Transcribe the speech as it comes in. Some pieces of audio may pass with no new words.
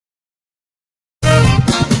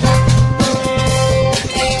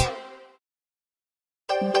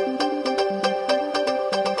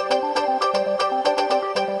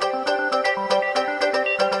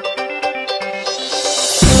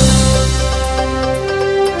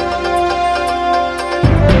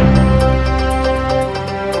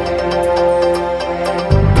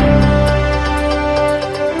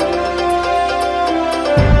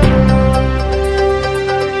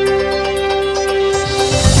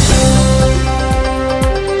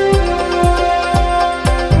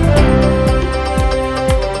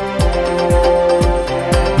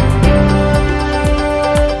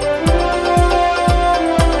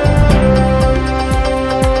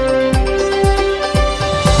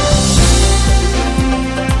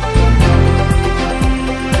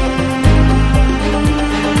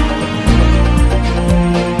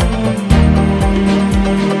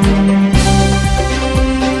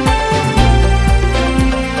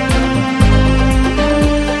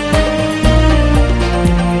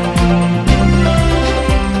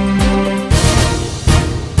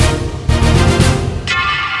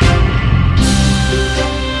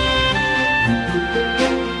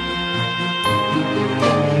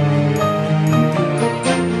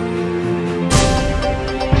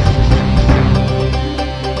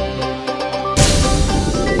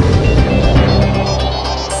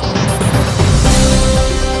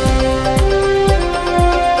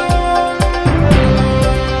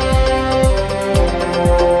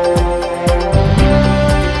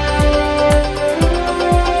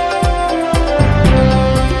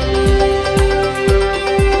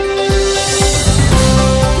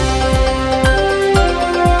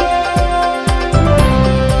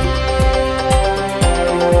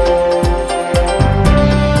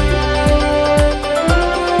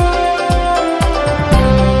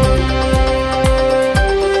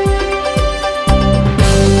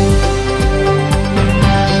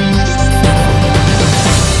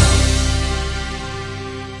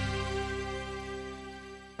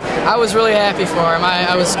I was really happy for him.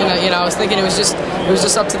 I was gonna, I was thinking it was just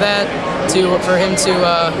up to that for him to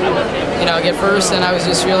get first, and I was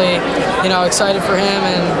just really excited for him,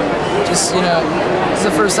 and just it's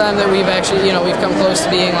the first time that we've actually we've come close to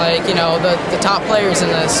being like the top players in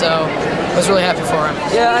this, so I was really happy for him.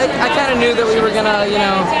 Yeah, I kind of knew that we were gonna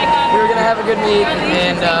have a good meet,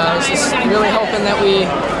 and I was just really hoping that we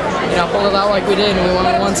pulled it out like we did, and we won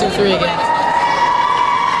 1, 2, 3 again.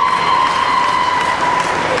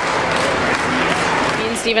 Me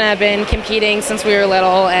and Steven have been competing since we were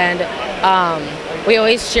little, and we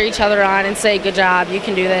always cheer each other on and say, "Good job, you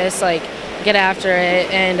can do this, like get after it."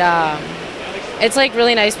 And it's like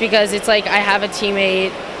really nice because it's like I have a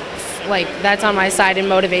teammate like that's on my side and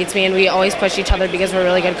motivates me, and we always push each other because we're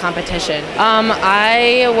really good competition.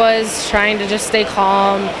 I was trying to just stay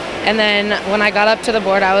calm, and then when I got up to the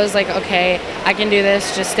board I was like, okay, I can do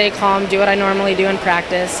this, just stay calm, do what I normally do in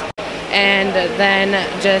practice, and then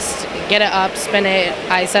just get it up, spin it.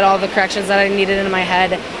 I said all the corrections that I needed in my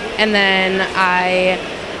head, and then I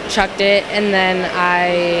chucked it, and then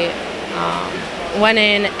I went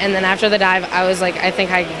in, and then after the dive I was like, I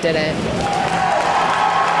think I did it.